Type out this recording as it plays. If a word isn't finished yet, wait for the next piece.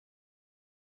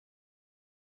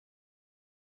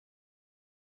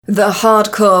The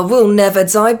Hardcore Will Never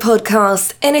Die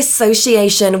podcast in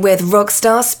association with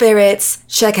Rockstar Spirits.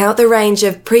 Check out the range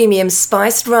of premium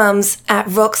spiced rums at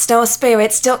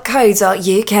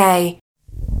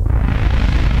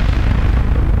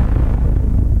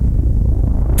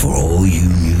rockstarspirits.co.uk. For all you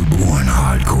newborn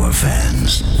hardcore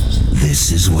fans,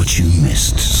 this is what you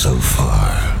missed so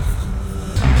far.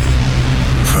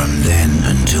 From then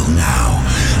until now,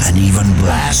 and even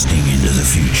blasting into the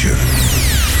future,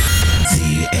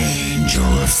 the Angel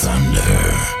of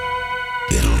Thunder.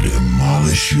 It'll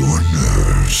demolish your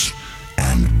nerves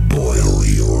and boil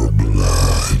your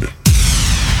blood.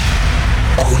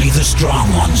 Only the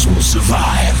strong ones will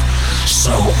survive,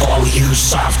 so all you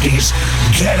softies,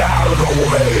 get out of the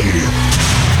way!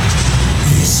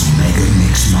 This mega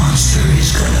mix monster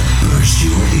is gonna burst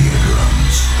your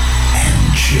eardrums and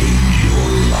change your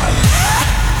life.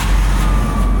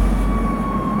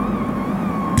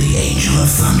 The Angel of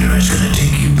Thunder is gonna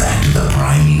take you back to the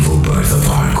primeval birth of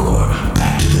hardcore,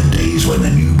 back to the days when the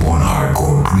newborn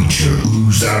hardcore creature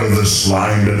oozed out of the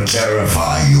slime to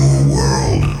terrify your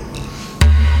world.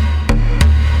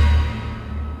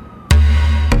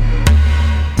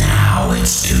 Now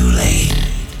it's too late.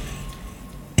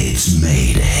 It's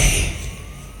Mayday.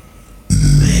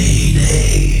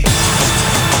 Mayday.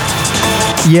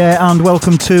 Yeah, and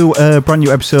welcome to a brand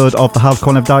new episode of the Hardcore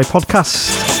Will Never Die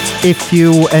podcast. If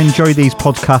you enjoy these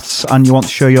podcasts and you want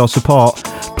to show your support,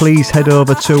 please head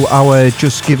over to our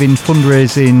Just Giving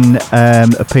fundraising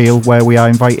appeal, where we are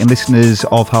inviting listeners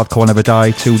of Hardcore Will Never Die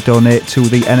to donate to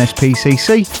the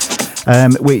NSPCC,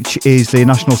 which is the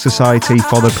National Society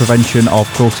for the Prevention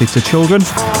of Cruelty to Children.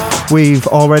 We've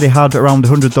already had around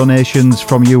 100 donations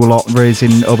from you a lot,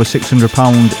 raising over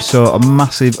 £600, so a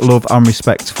massive love and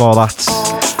respect for that.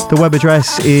 The web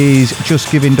address is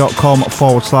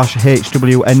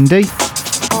justgiving.com/HWND.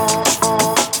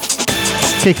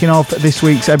 Kicking off this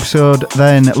week's episode,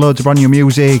 then loads of brand new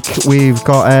music. We've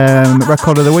got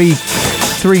Record of the Week,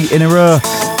 3 in a row,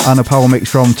 and a power mix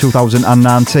from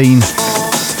 2019.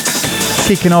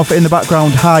 Kicking off in the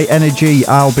background, High Energy,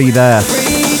 I'll Be There.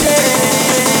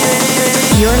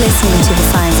 You're listening to the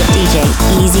sounds of DJ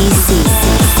Easy C.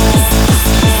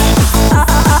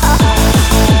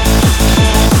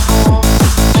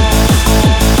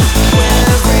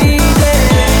 Every day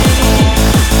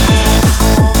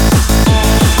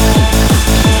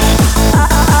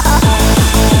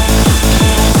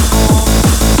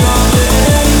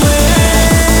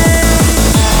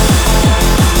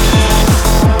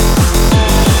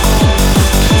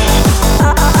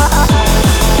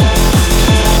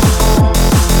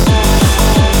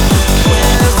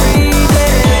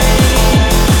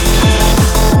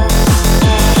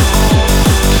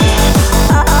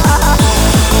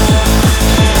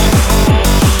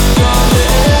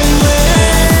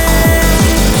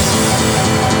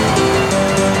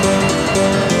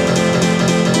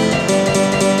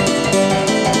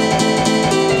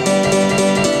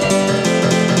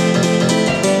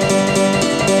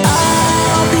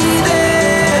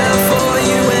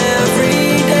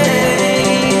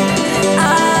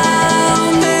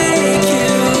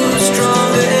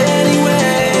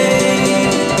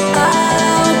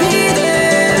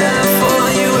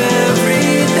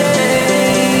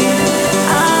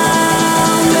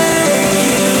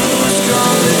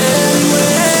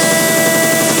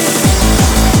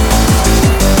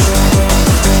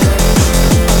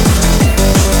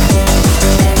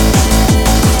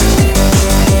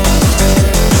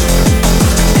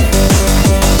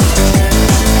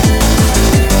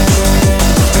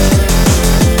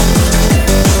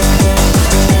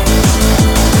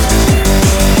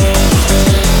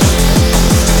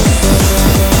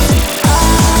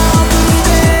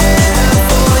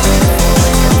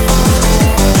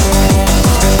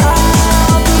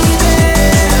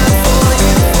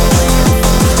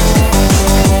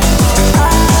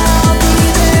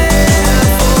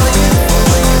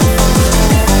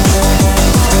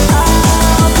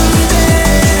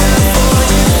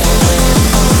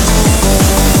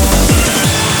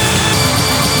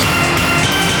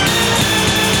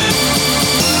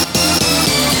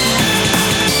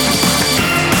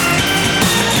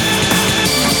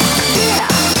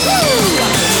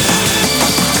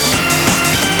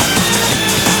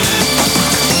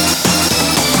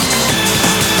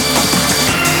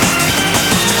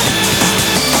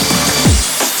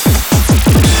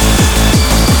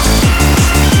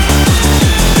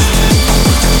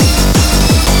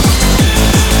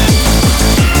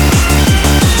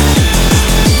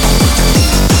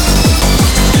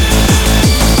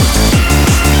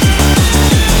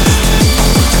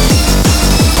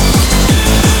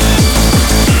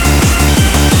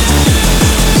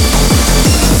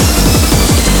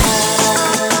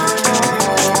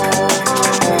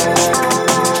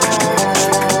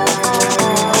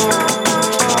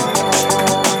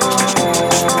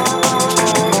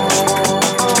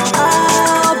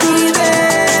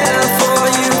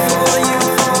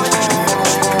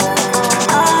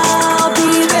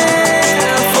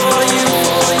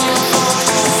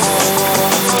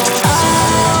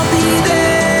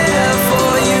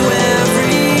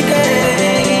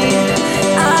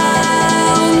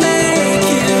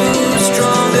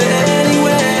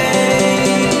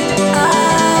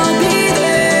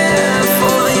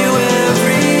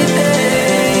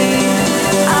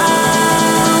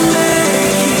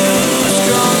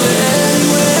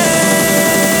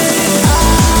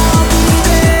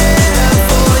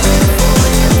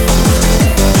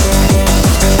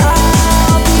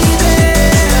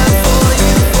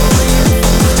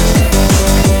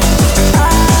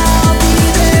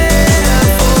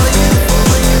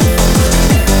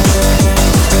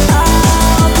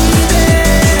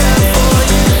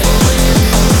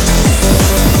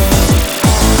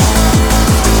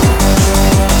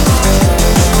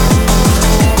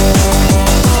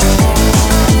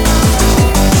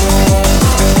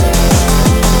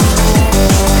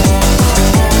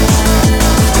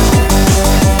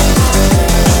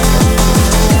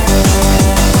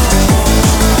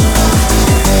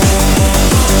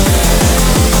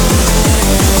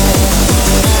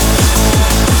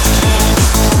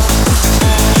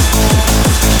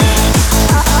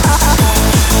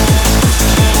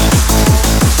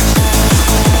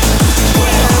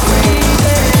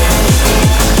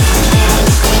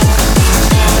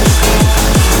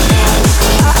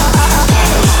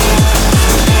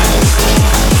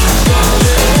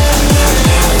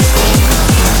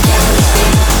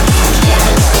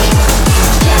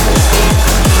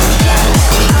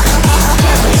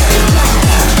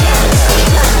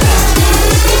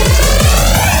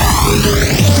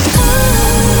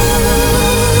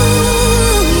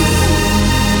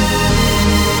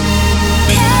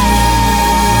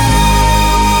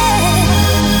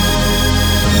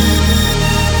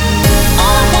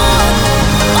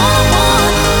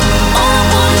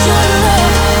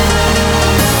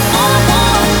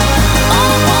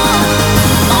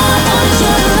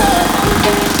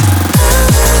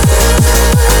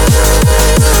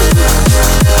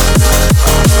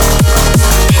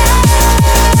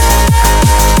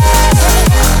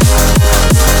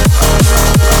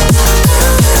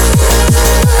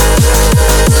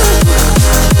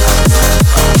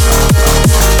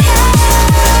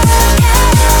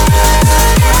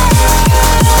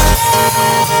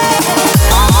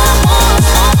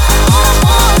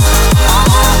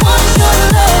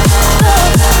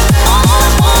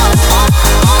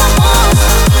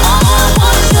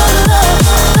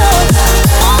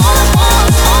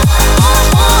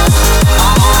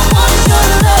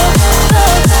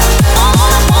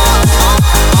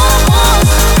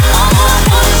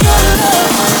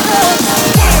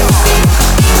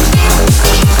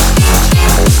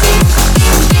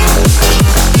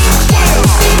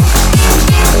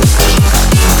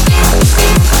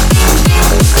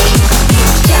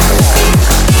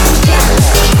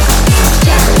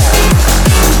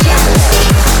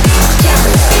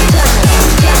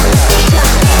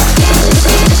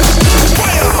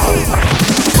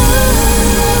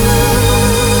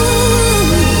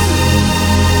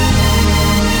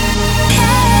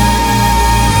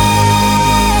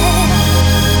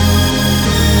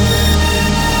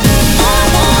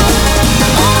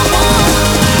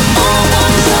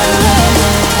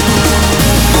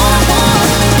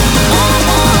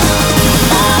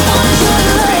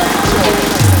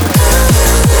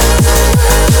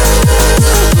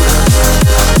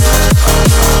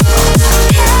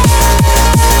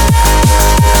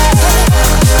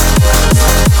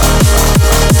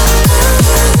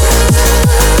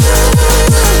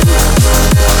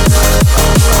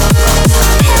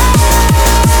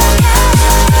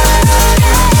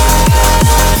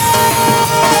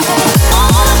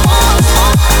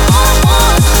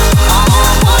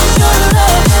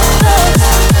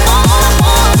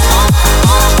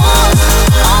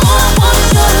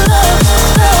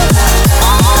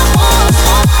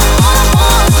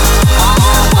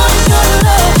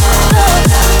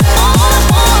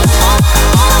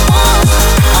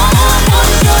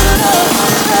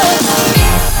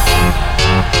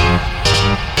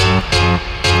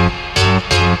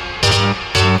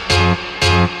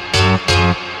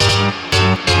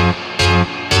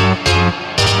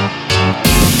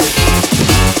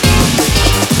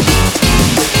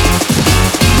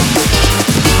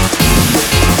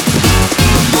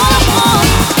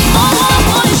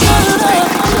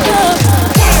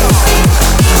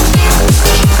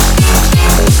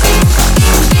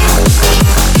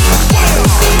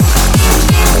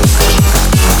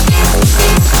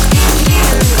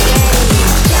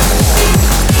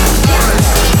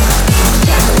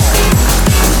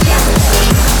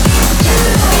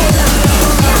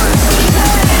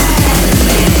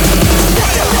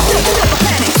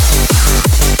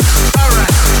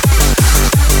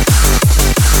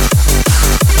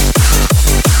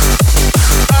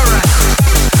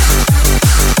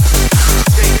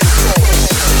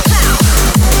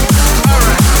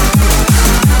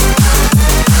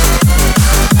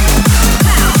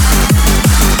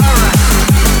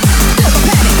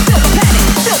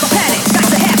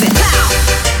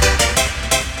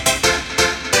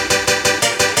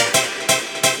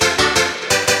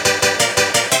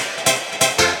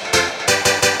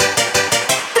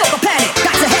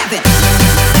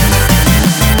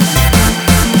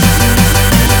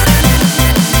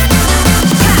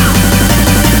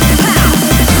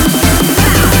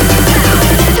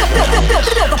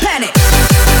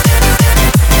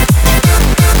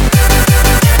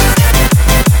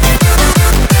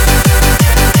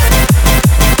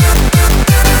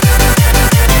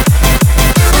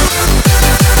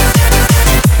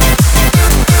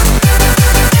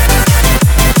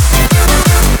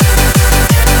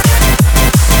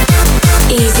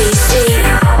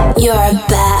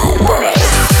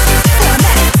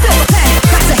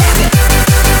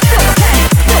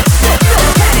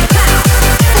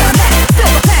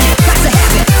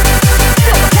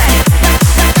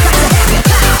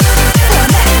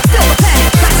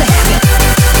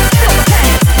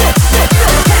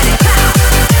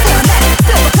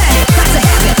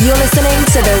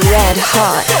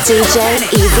DJ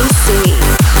Easy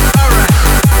C.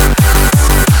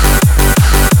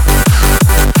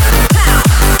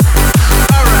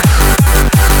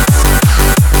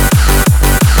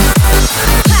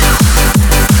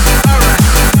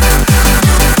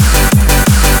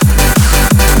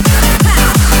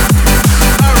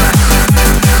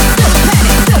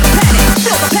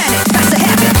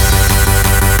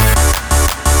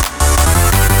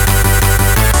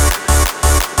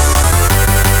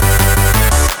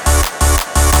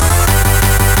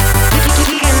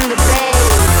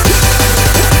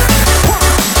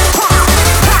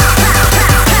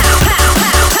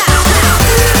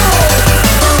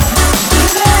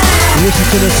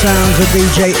 To the sounds of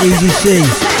DJ Easy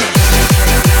C.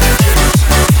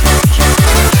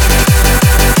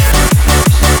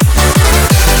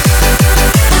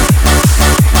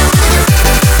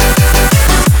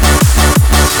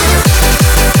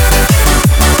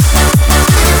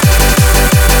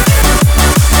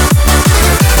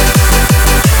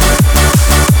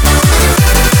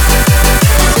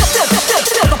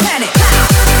 Panic.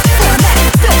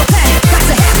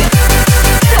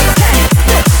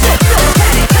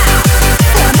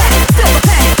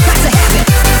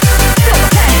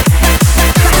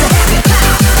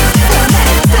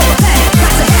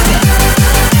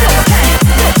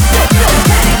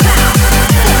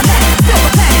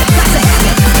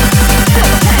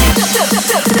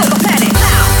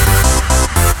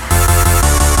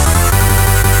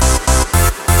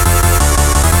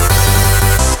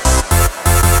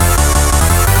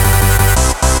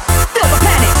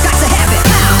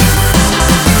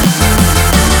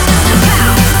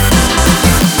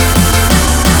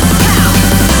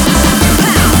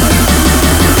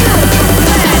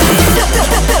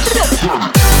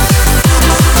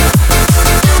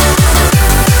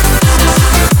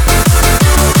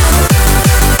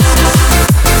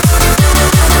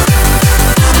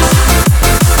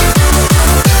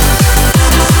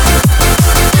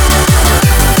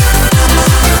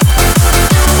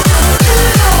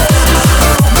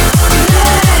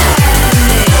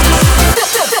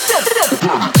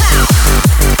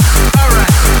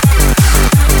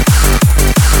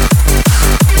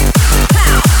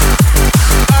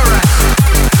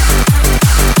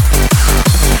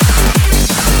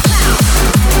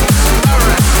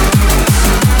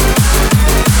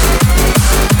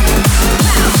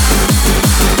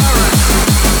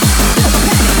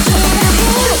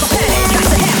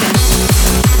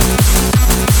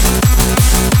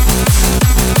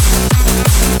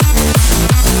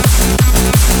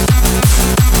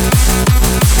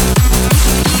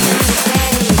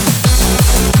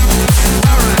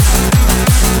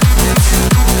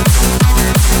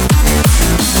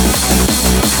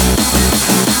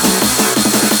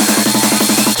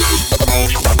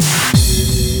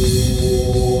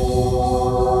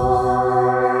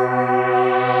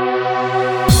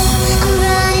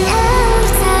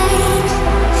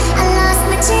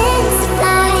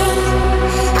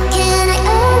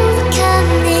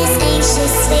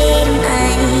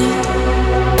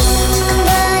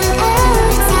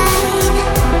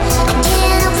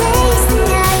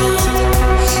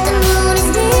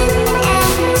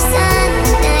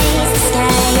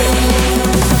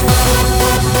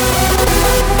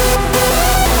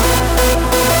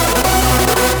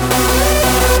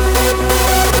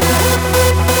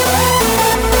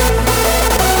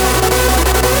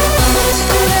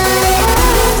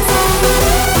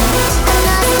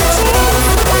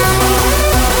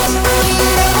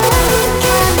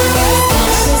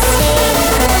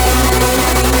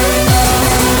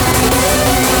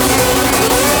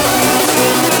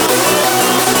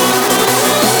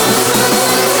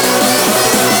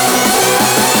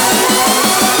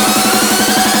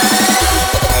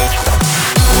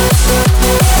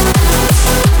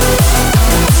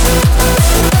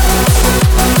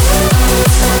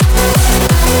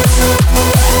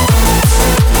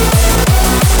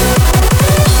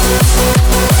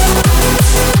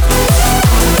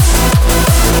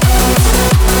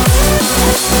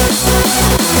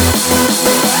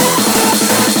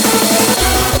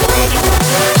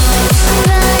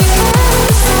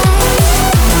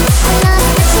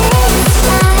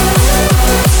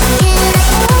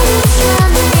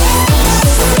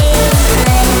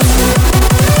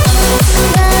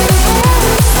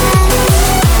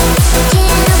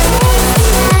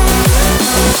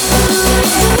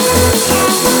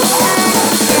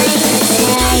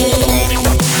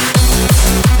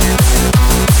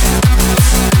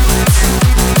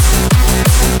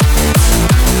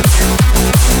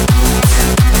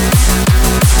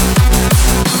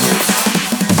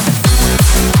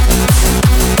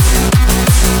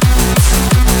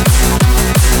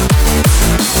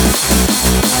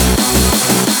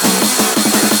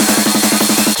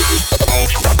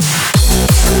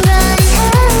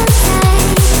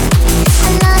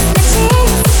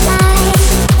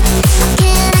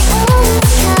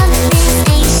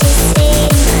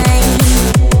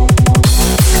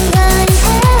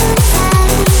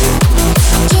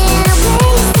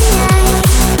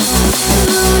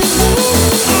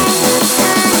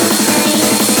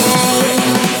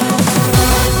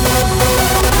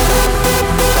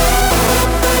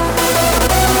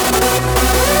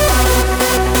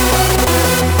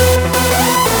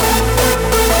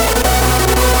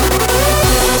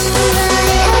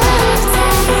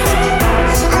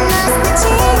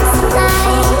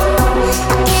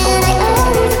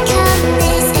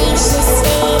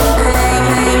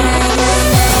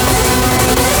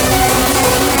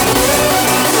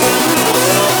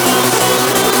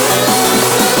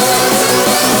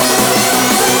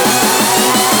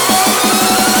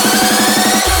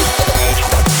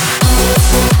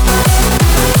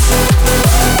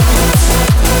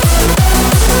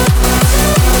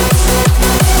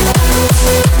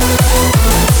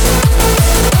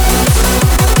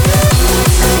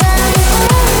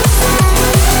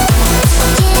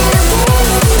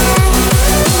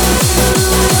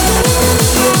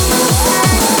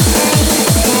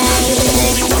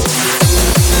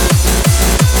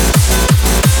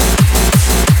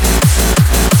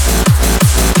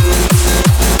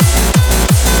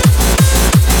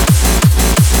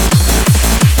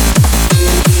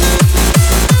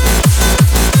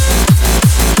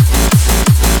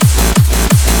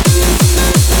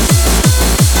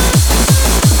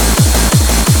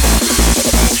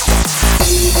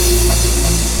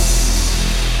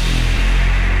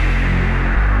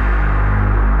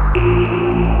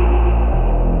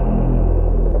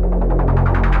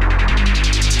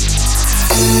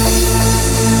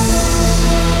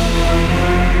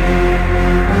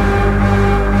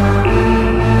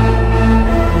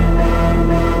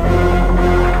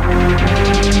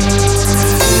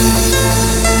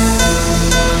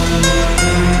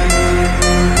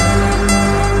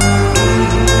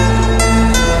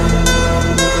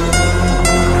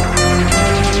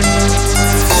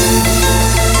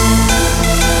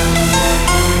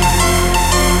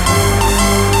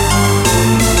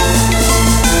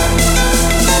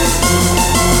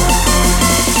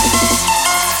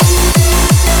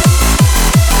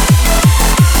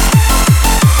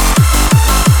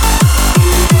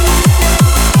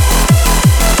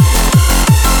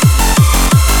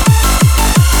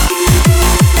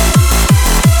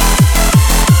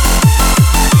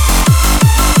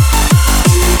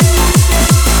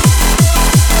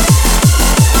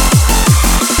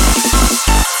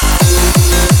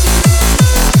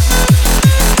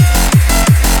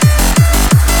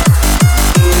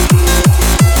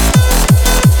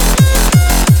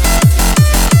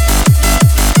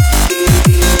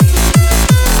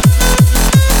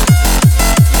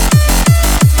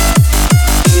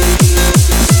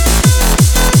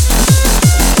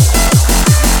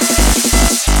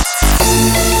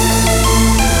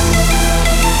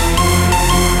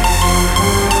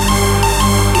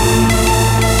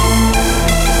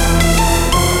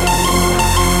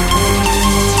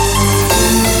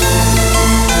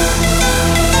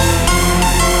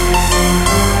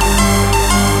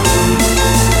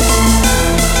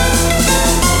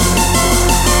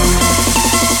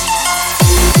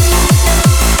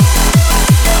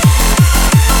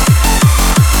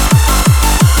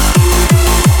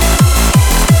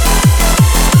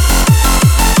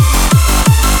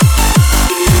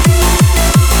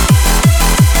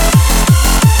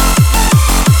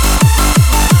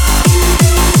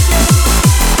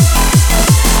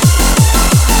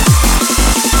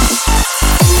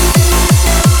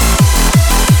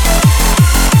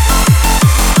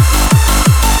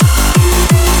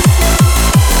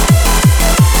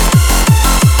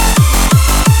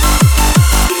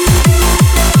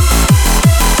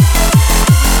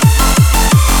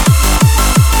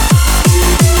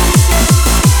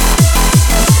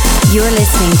 You're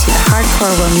listening to the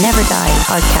Hardcore Will Never Die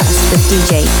podcast with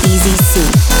DJ Easy C.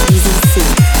 Easy C.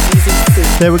 Easy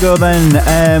C. There we go then.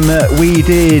 We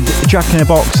did Jack in a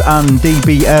Box and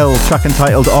DBL, track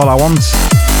entitled All I Want.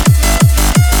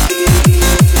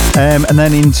 And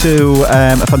then into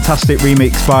a fantastic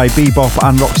remix by Bebop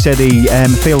and Rocksteady,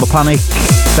 Feel the Panic.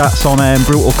 That's on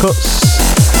Brutal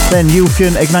Cuts. Then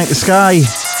Eufion, Ignite the Sky.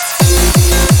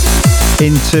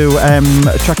 Into a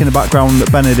track in the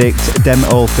background, Benedict, Dem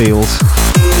Oldfields.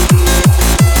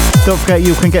 Don't forget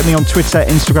you can get me on Twitter,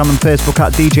 Instagram and Facebook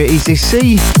at DJ Easy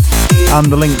C. And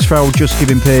the links for our Just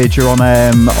Giving page are on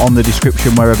the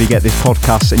description wherever you get this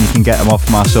podcast, and you can get them off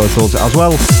my socials as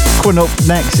well. Coming up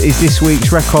next is this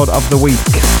week's Record of the Week.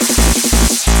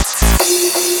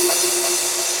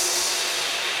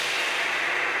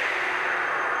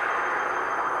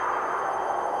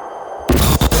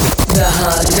 The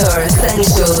Hardcore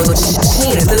Essentials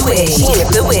Tune of the Week. Tune of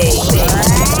the Week.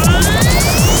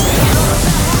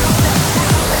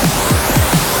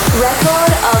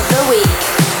 Record of the Week.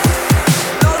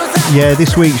 Yeah,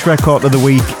 this week's Record of the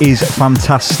Week is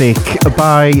fantastic.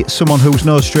 By someone who's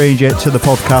no stranger to the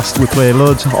podcast. We play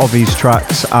loads of his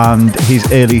tracks and his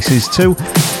releases too.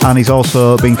 And he's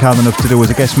also been kind enough to do as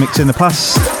a guest mix in the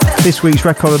past. This week's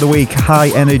Record of the Week, High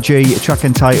Energy, track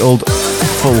entitled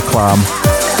Full Clam.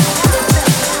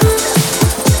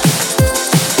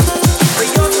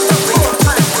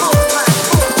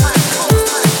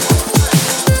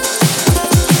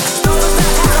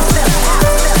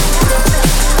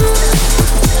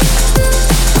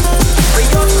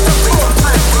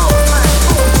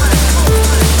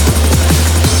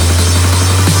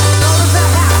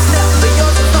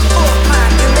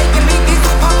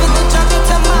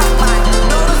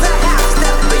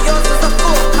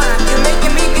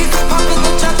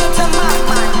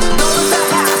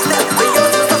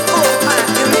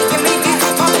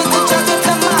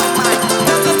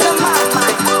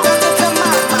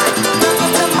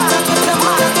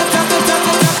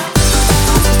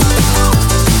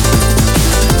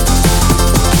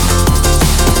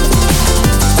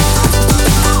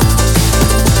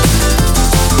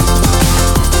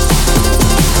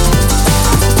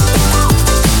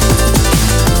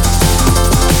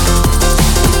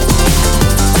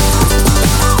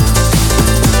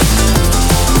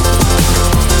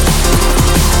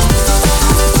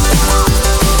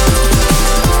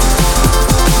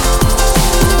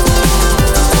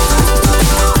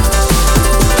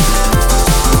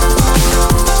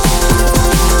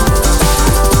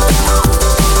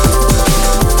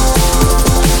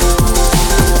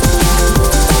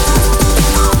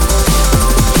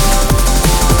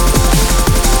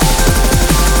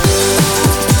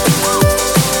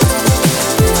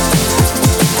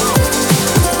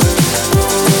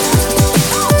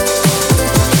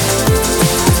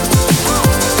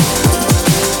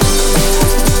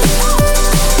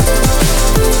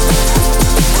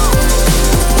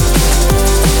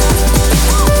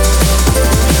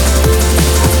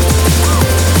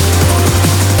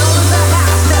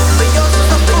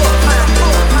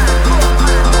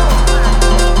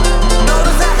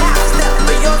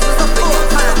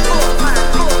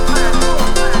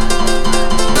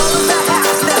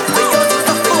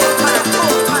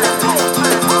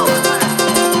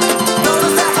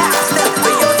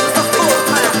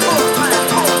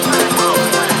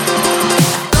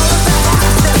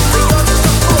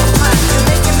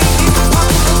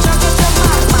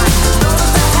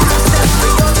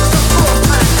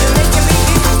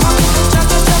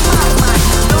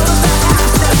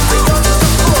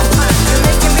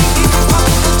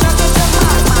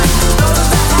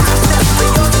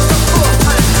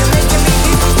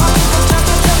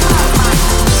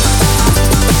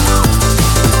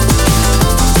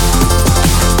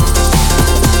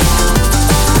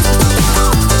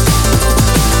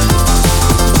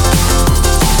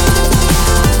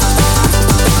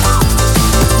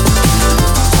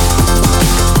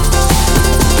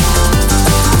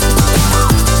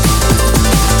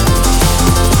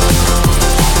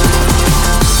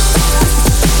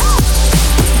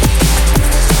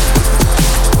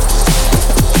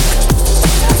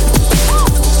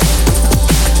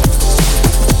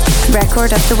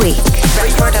 Record of the Week.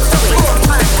 Record of the Week.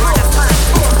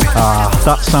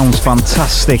 That sounds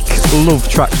fantastic. Love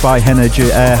tracks by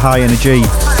High Energy.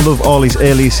 Love all his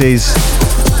aliases.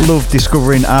 Love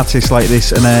discovering artists like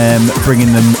this and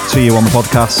bringing them to you on the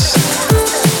podcast.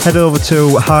 Head over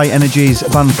to High Energy's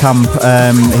Bandcamp.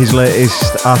 His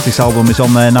latest artist album is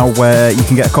on there now, where you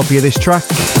can get a copy of this track.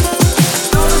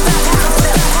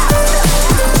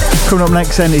 Coming up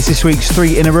next then is this week's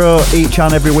 3 in a row. Each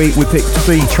and every week we pick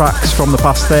 3 tracks from the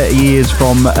past 30 years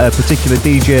from a particular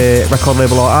DJ, record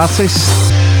label or artist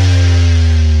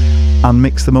and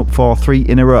mix them up for 3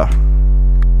 in a row.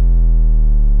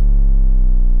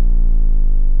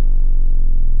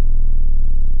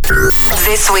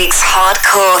 This week's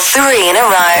Hardcore 3 in a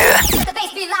row. The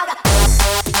bass be louder.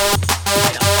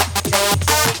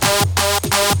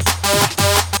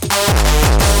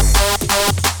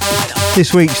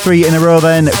 This week's 3 in a row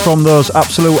then from those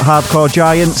absolute hardcore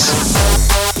giants.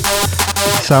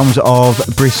 Sounds of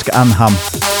Brisk and Ham.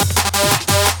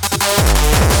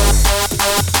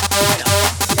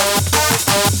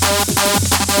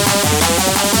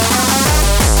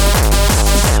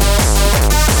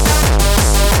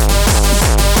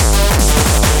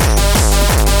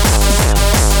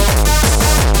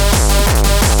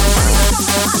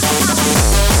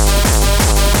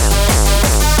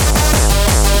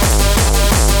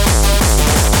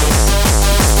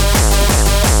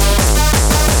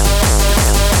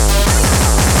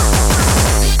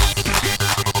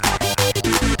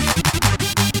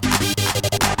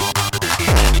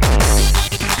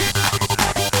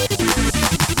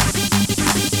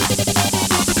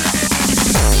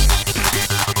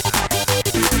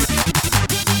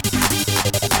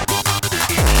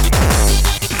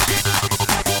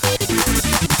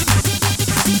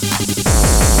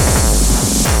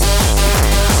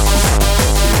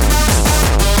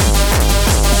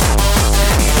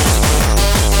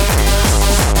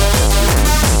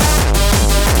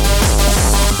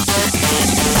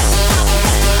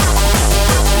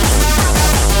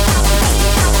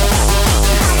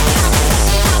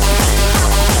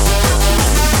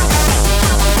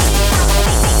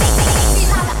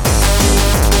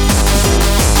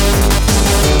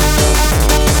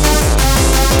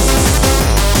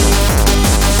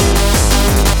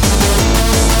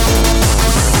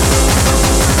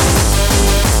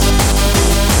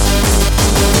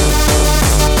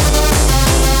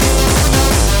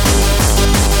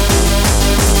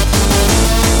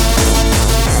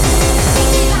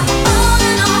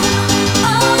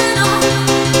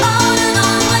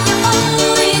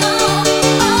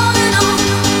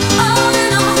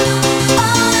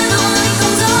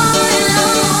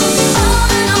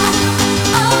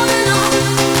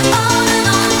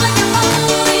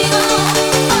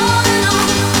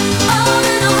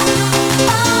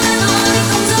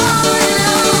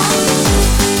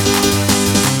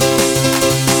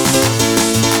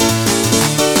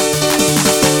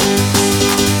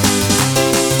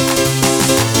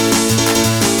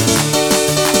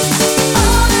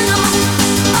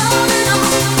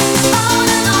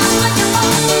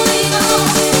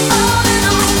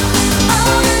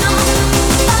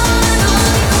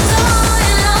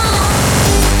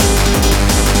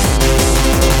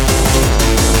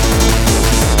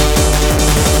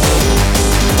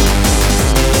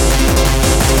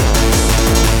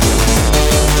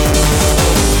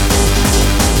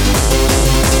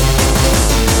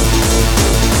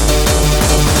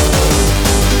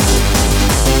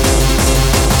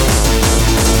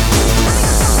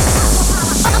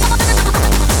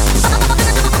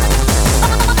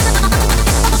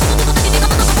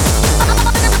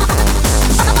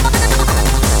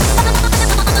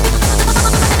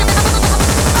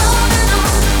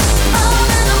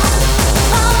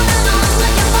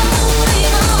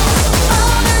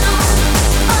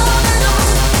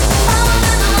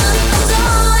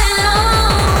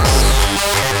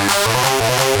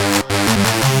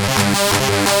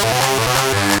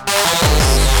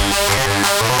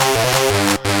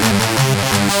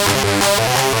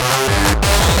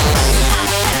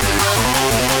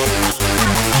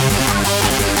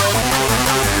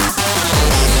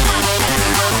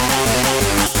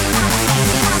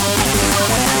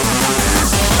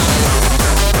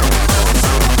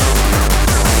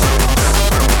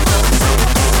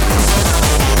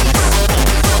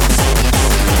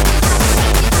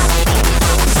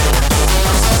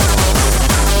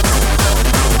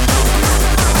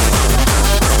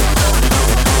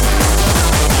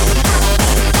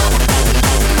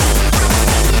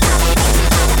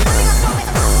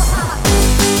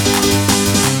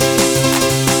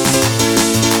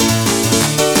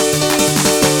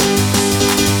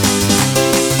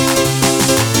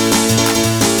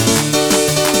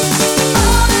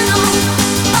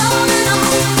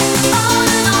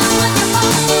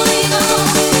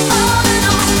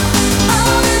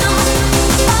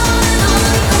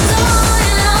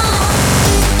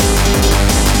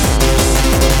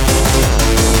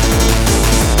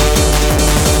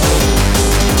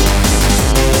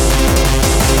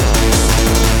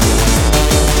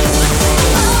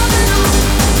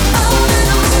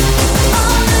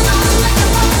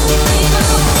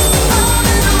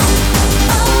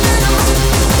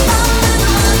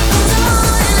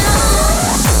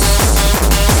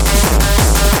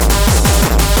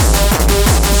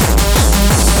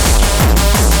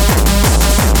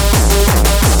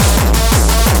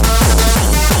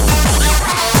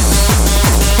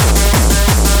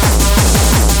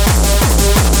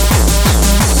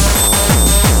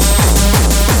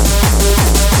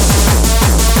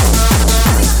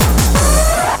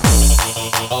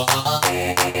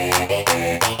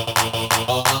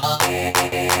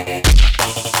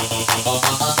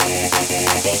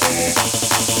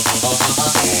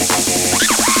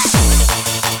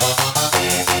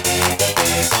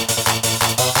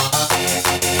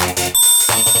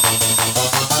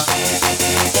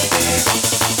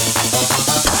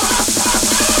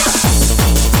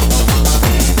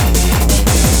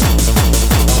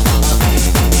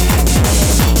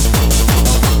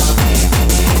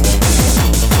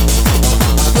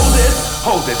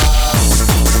 hold it.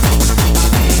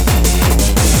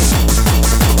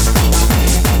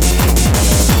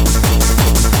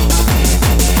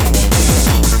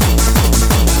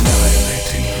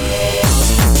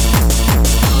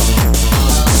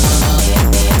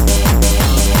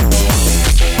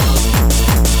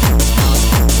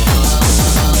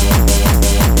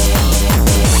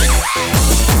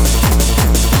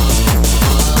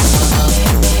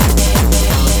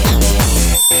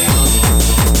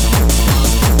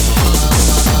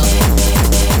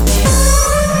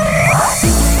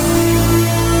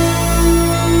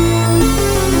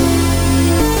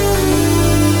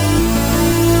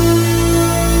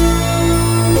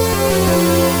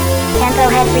 Tempo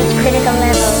has reached critical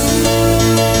levels.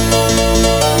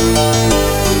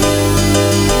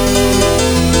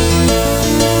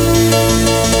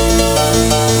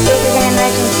 This is an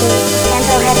emergency.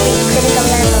 Tempo has reached critical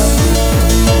levels.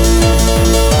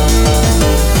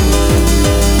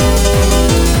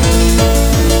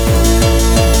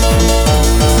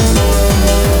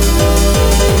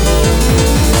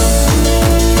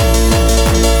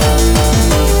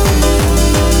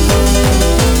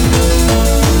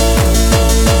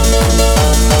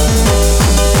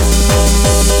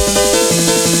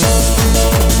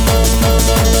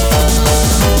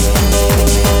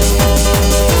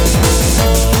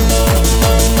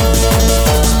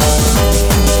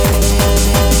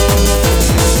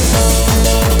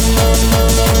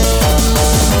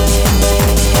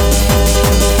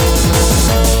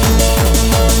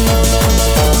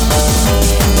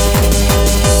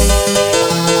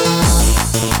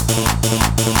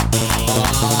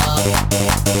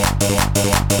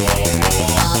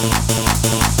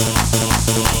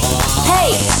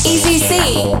 Hey, Easy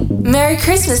C! Merry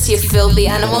Christmas, you filthy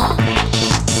animal!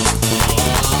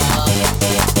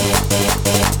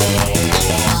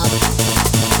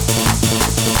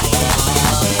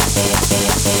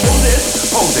 Hold it,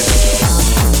 hold it.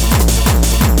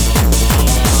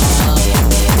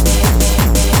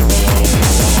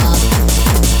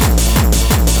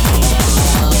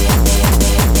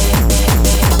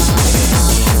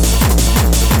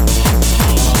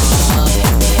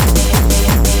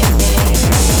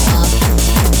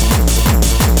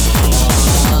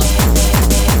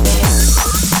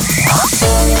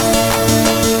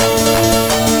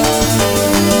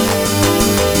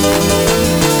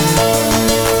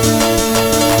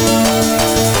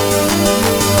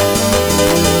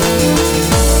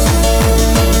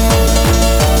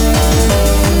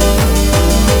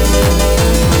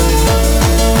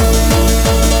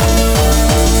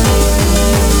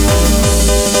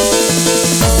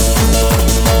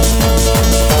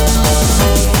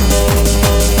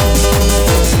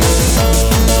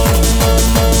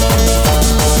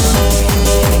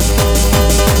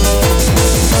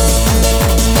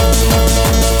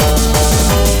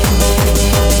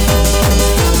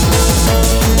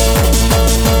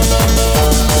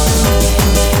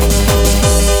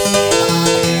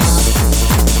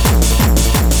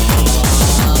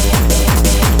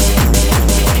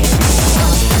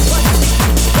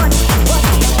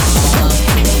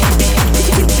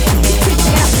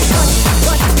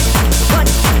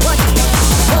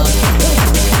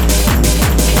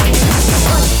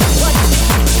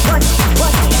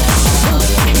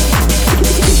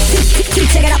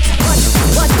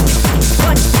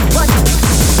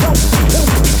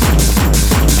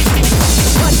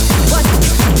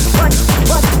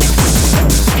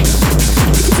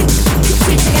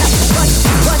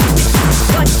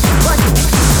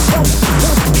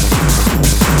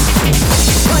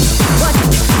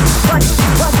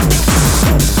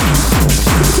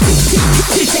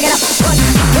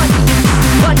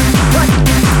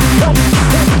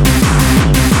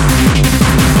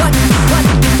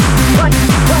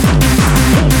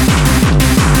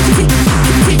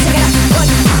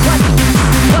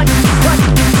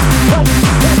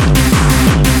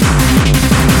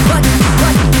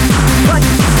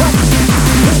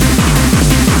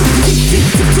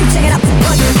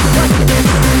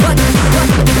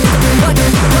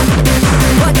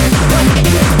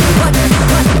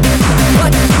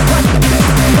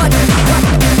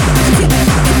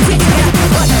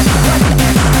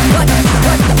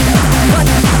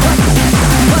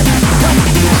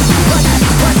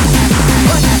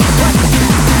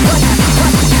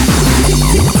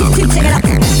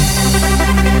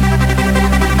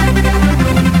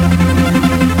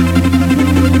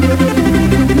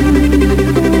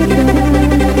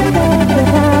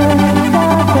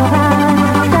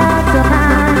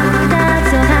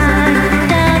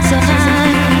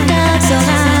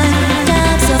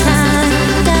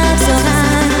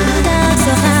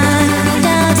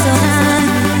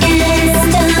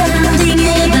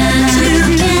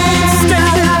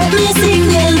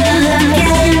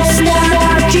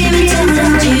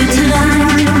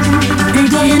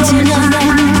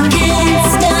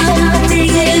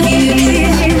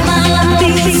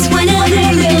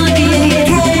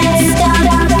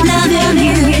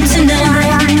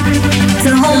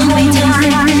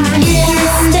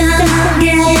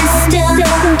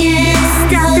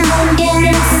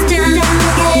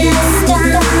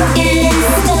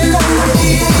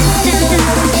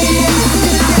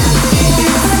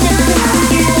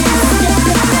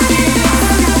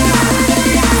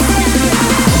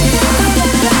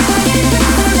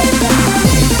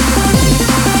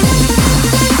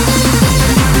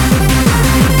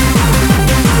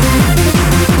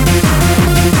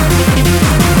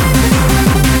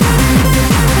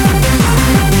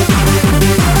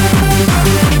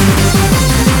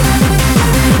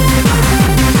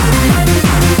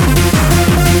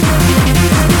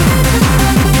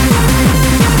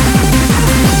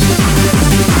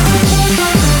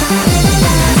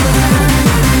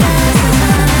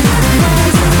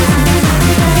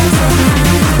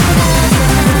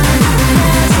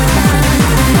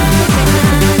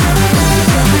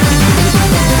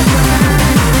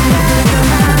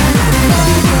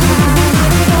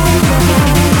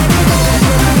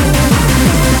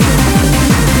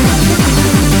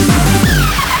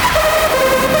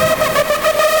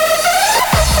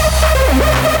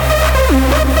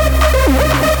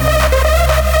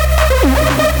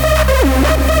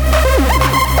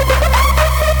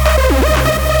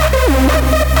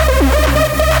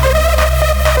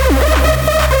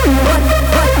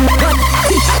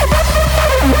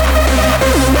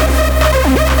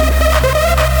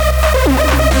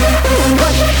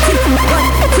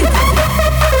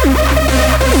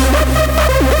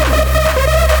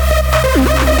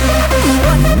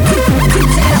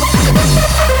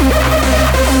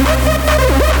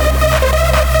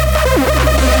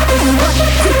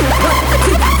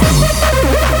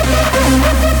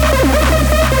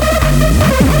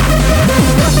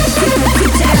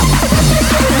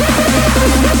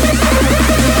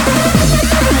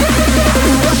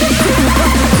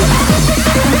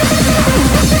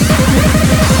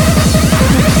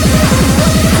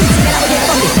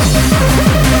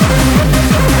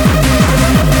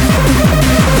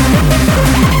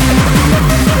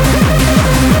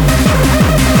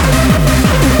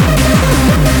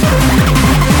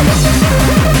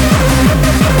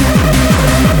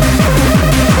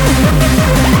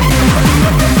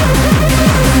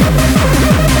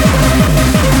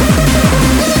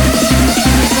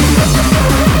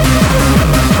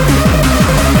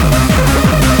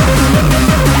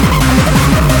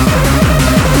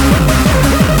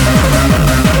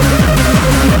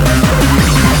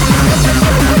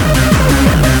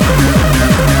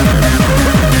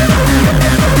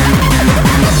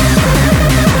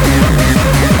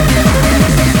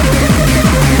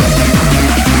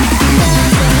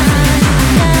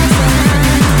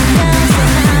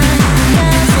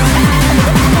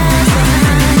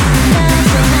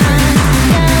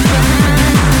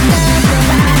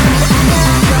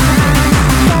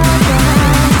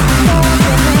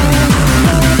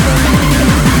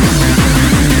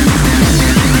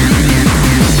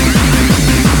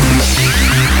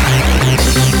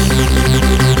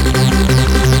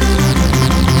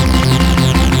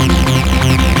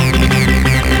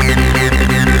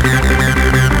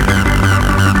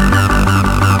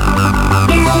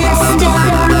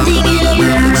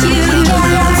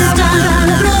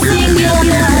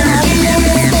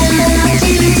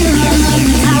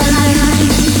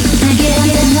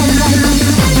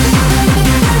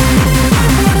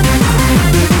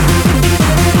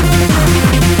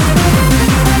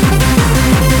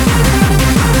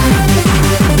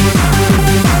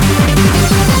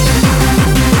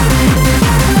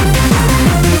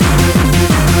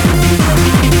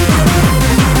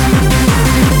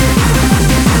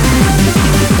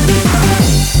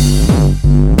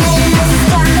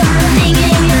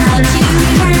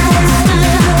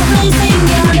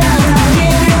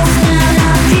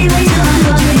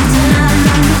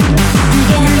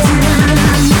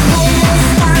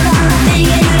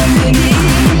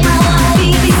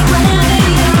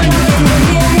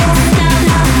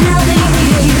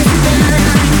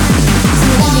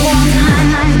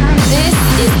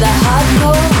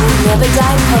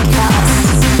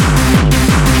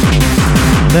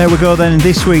 There we go then,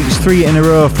 this week's 3 in a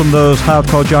row from those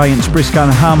hardcore giants, Brisk and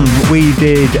Ham. We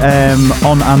did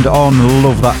On and On,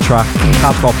 love that track,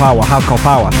 Hardcore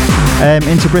Power.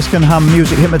 Into Brisk and Ham,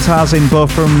 Music Hypnotising,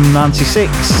 both from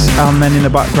 96, and then in the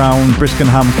background, Brisk and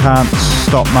Ham, Can't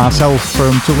Stop Myself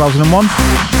from 2001.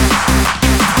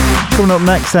 Coming up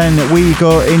next then, we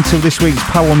go into this week's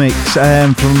Power Mix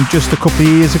from just a couple of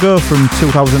years ago, from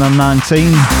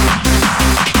 2019.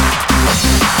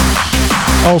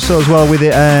 Also as well with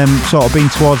it sort of being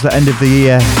towards the end of the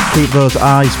year, keep those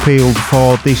eyes peeled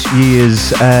for this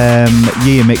year's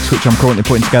year mix, which I'm currently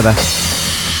putting together.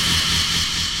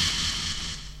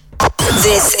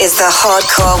 This is the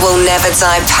Hardcore Will Never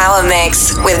Die Power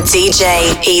Mix with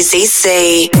DJ Easy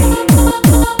C.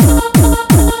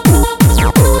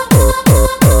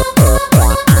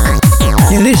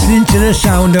 You're listening to the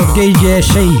sound of DJ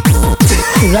C.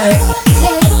 Is that it?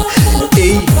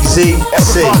 Easy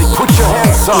C. Put your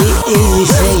hands up. Easy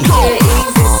C.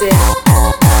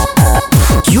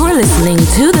 You're listening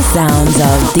to the sounds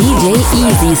of DJ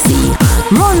Easy C.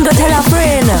 Run, go tell a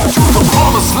friend. The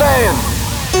promised land.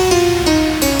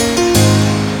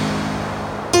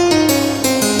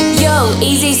 Yo,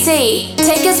 Easy C,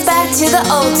 take us back to the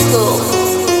old school.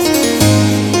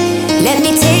 Let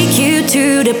me take you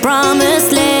to the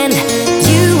promised land.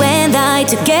 You and I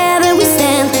together we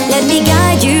stand. Let me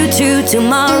guide you to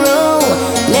tomorrow.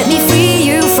 Let me free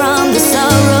you from the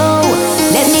sorrow.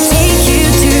 Let me take you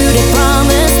to the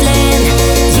promised land.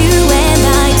 You and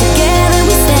I together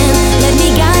we stand. Let me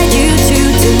guide you to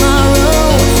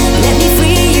tomorrow. Let me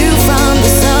free you from the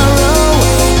sorrow.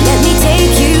 Let me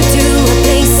take you to a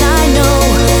place I know.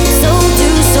 Soul to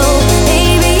soul,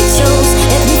 baby it shows.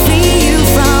 Let me free you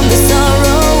from the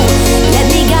sorrow. Let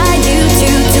me guide you to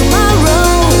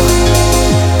tomorrow.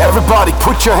 Everybody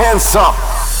put your hands up.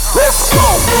 Let's go.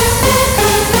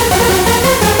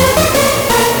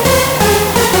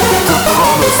 The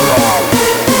promised land.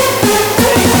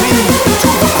 Take me to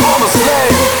the promised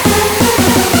land.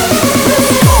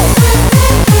 Let's go. Let me go.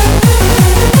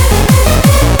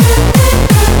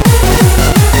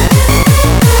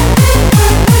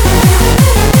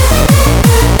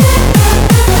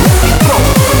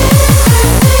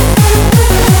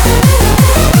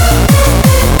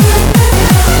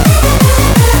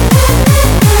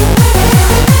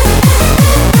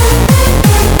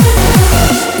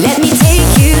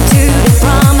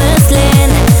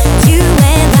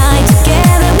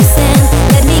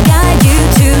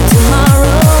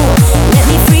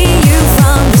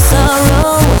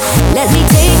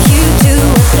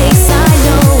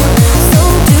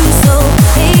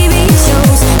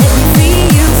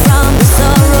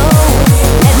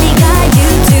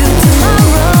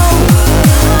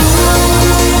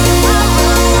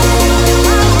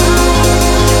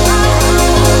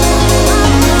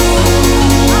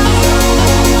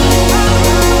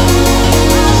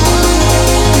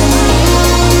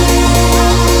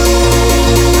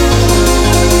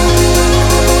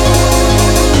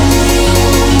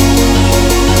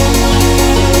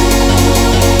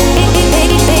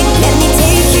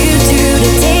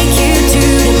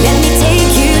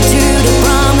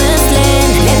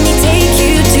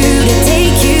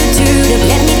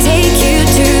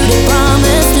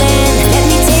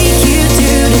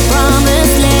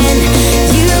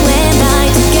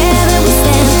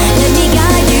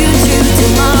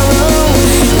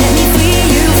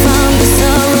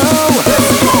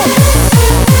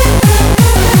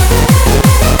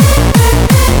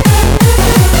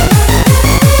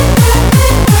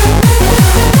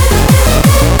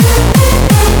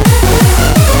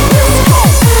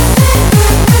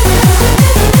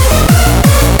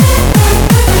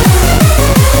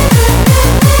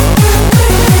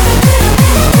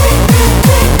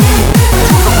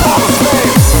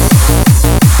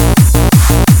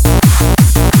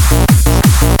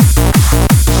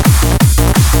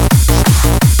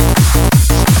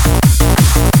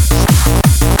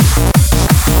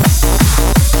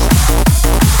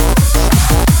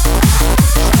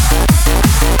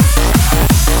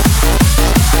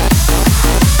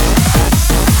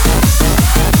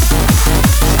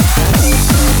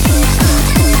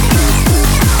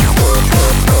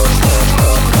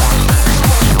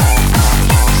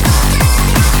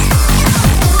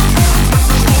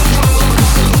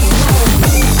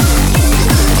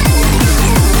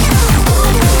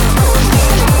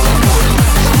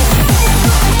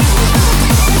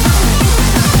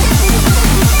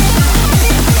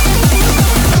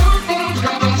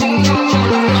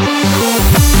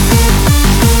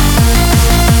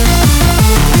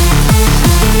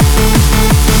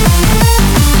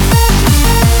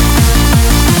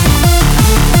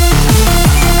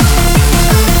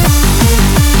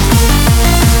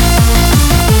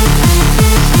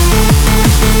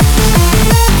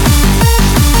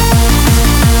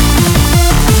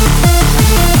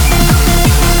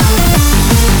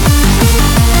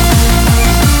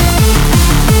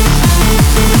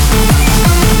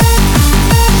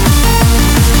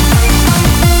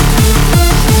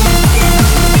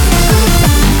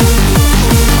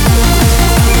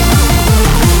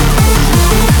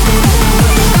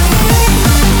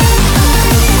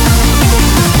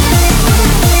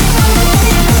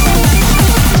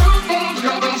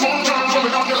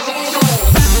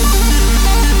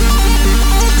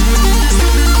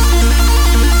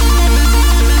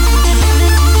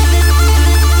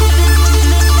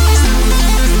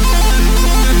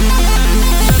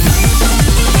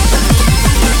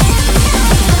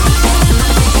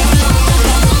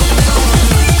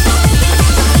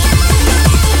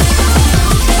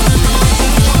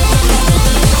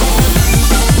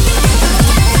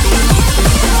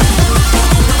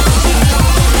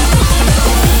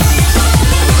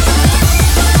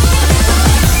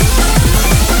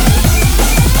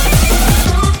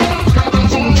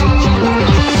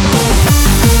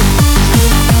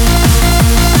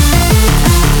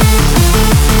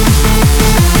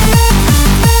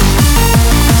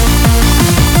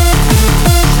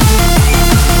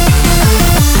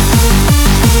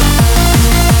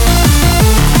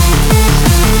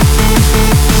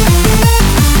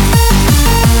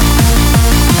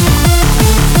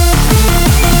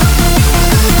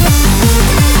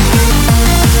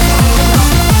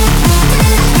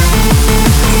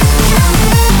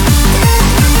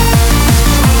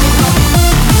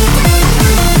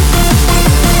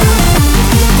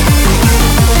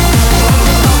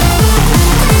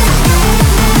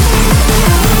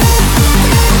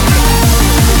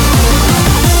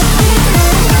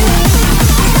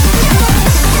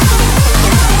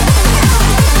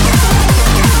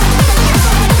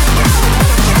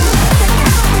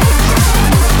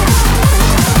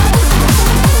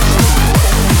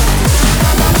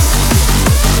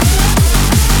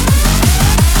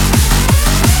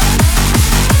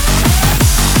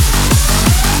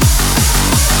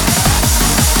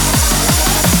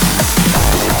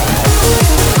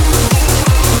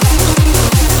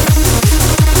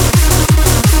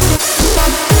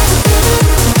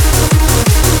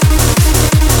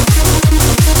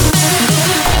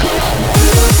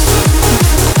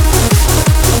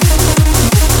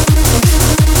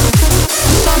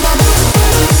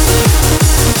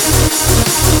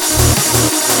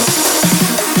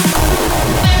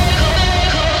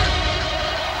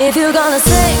 If you're gonna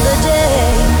save the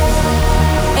day,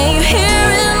 and you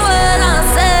hearing what I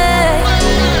say,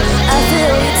 I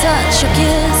feel your touch, your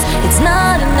kiss, it's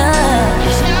not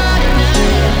enough.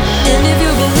 And if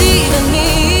you believe in me,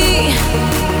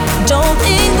 don't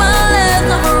think my last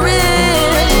number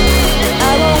is.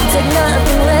 I won't take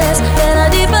nothing less than a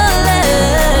deeper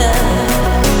love.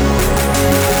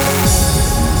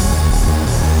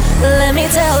 Let me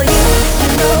tell you, you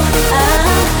know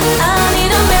I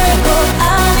need a miracle.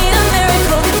 I need a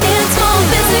miracle. It's more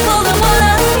physical than what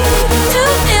I need to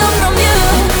feel from you.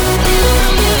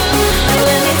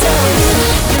 Let me tell you,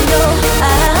 you know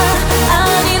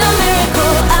I need a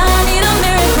miracle. I need a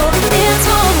miracle. It's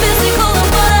more physical than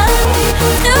what I need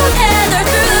to gather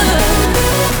through.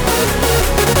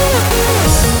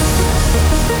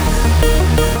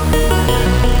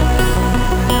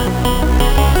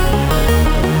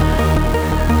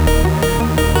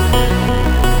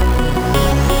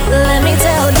 Let me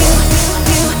tell you,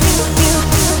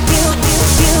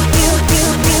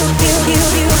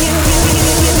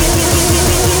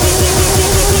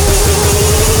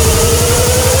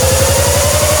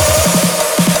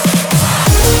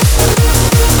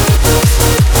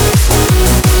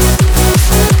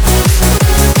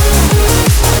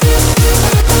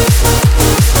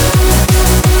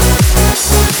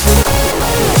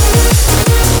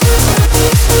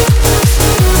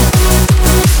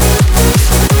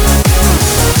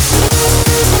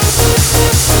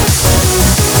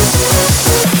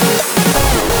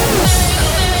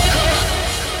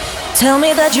 tell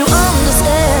me that you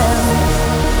understand,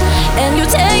 and you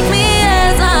take me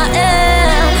as I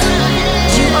am.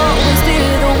 You always be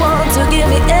the one to give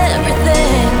me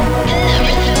everything,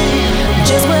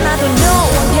 just when I could no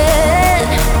one get.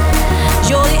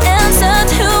 You're the answer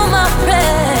to my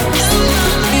prayers.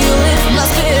 You lift my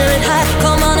spirit high,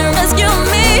 come on and rescue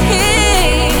me.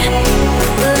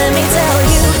 Let me tell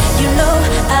you, you know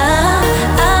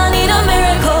I need a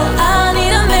miracle. I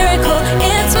need a miracle.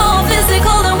 It's more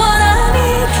physical than what I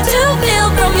need to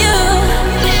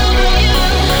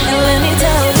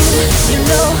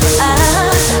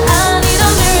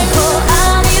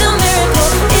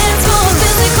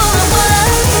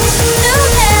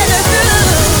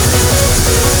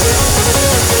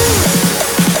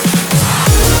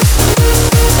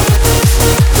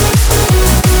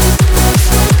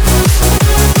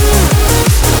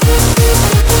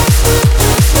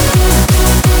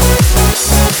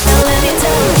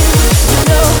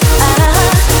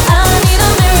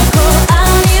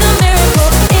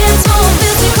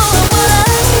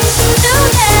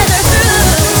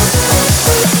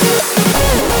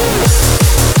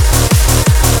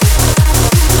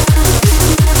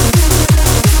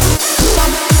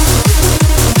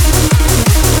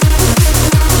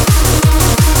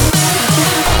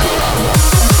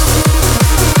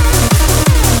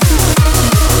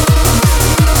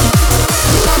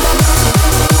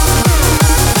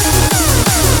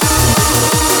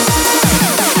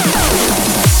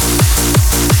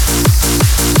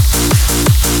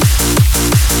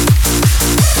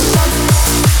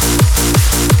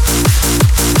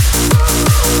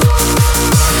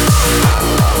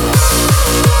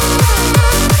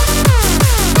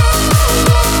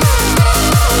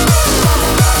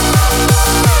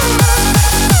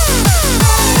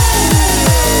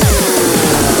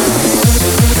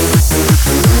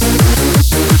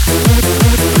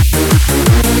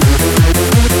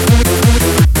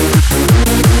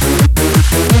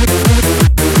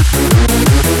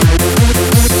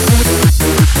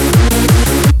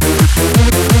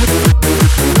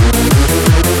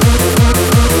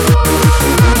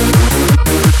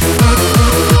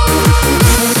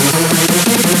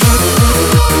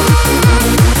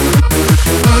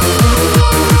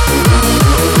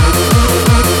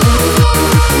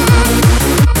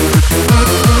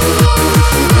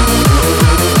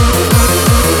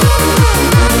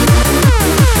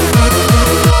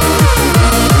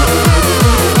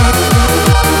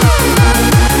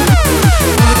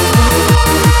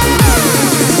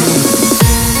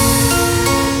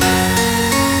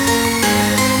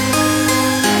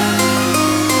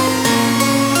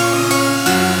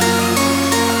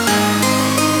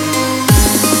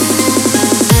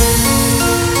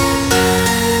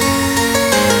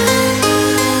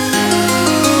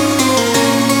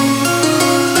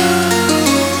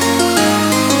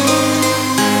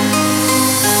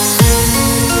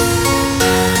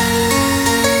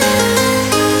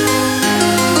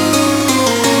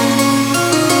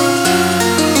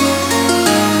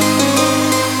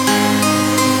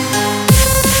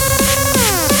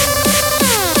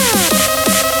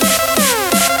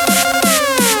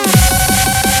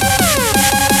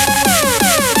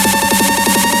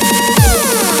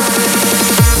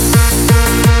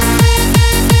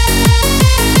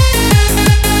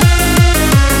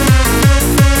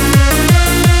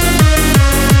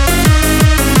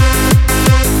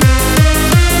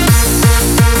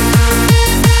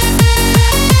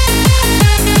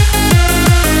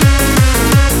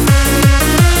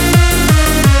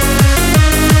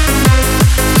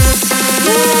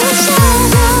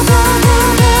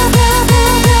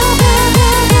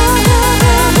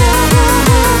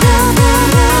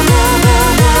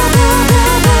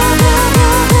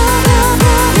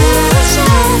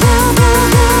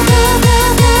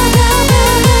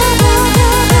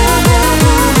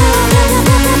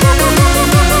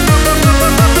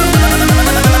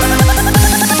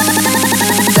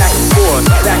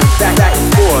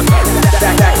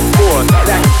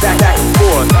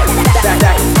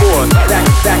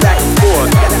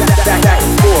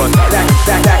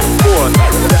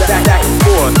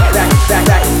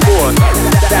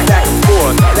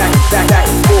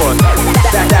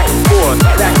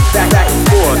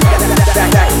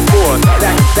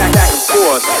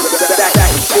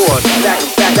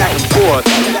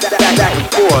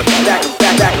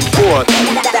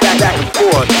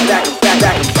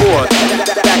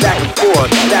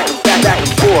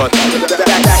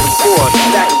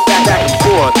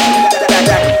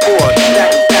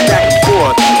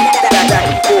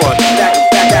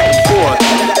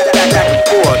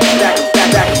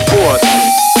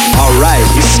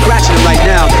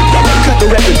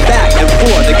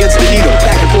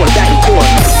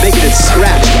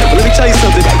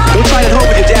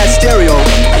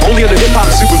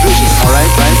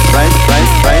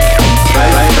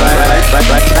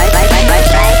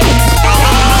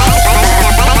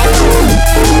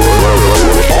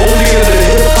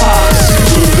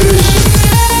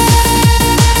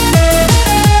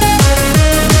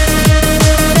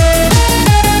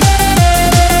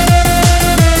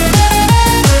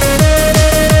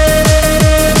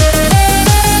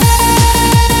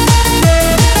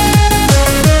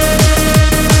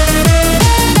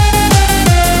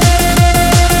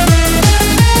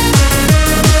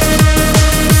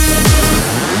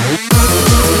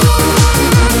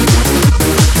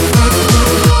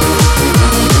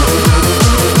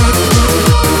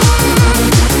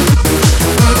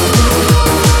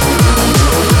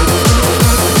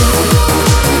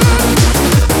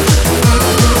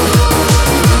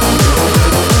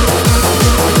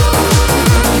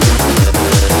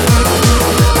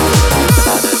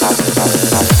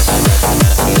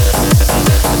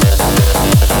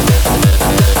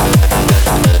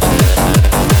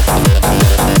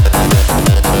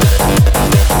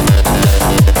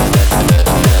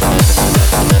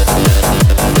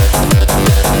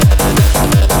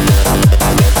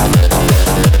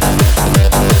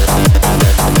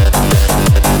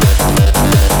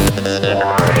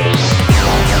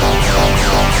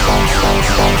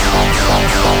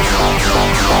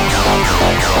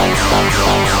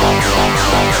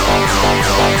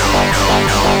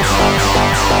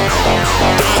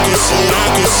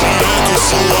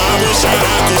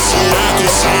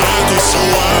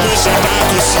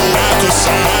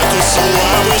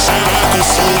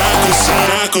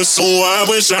So I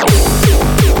wish I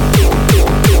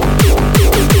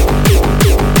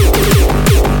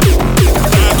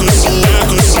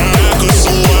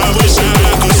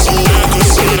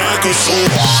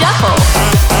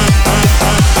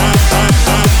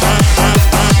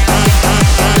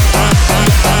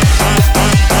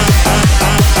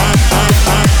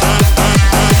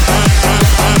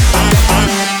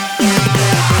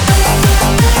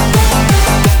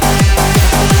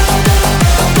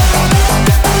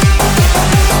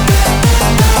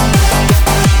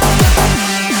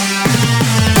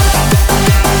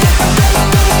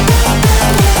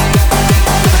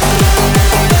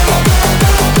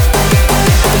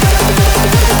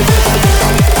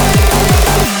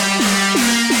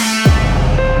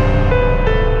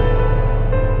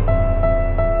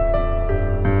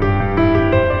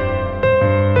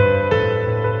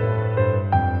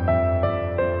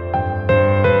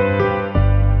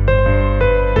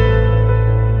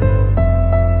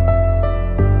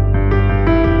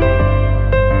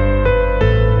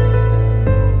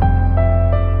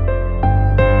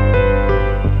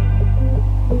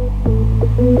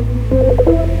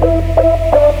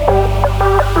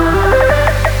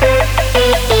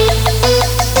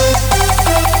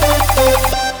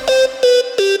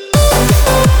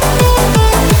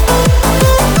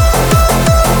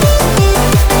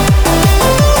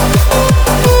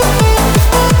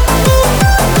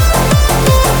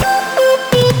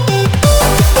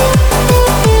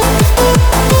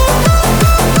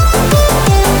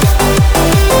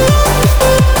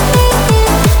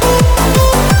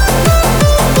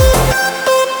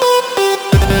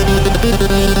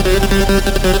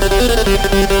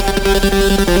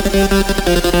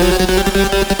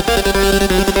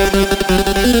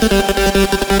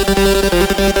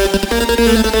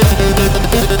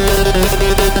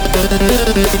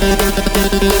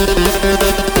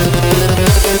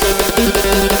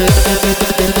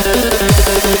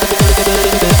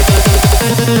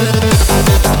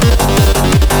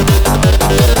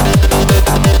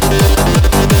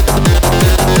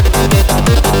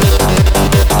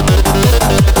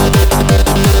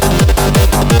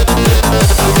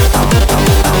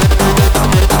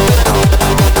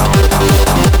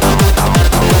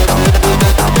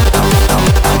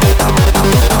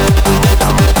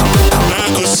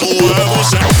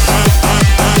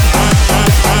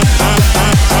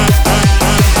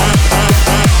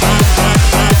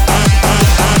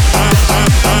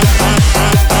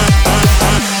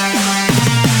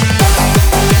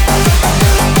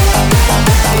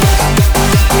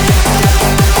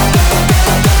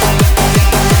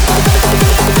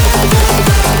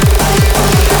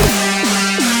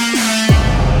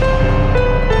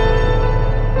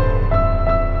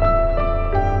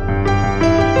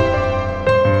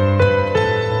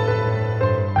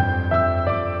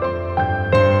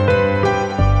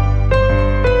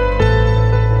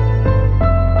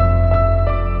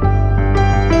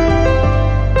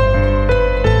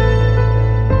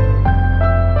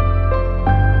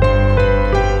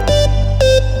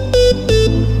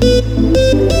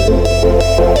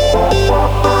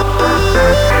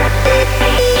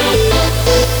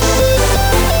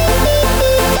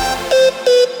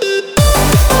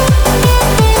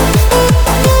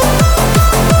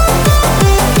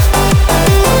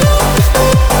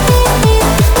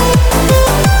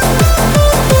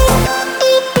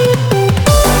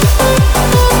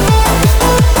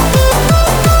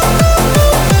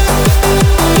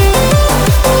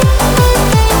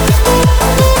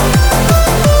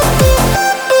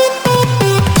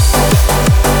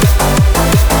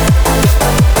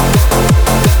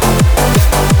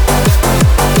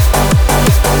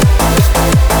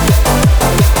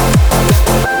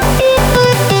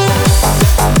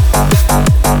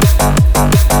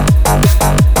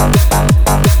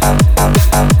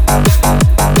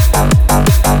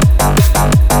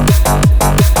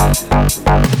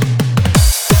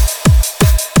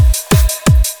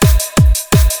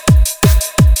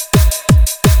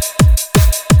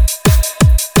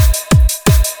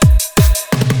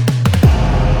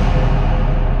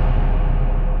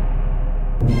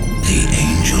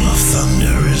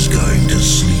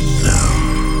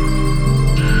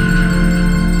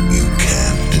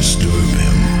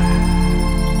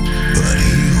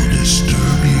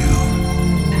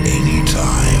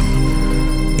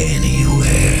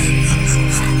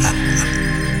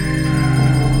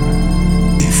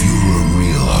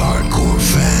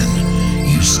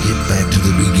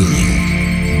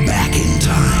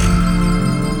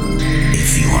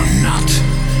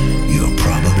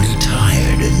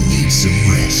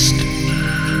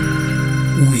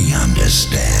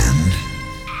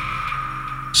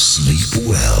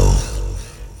Well,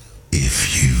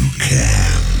 if you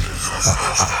can.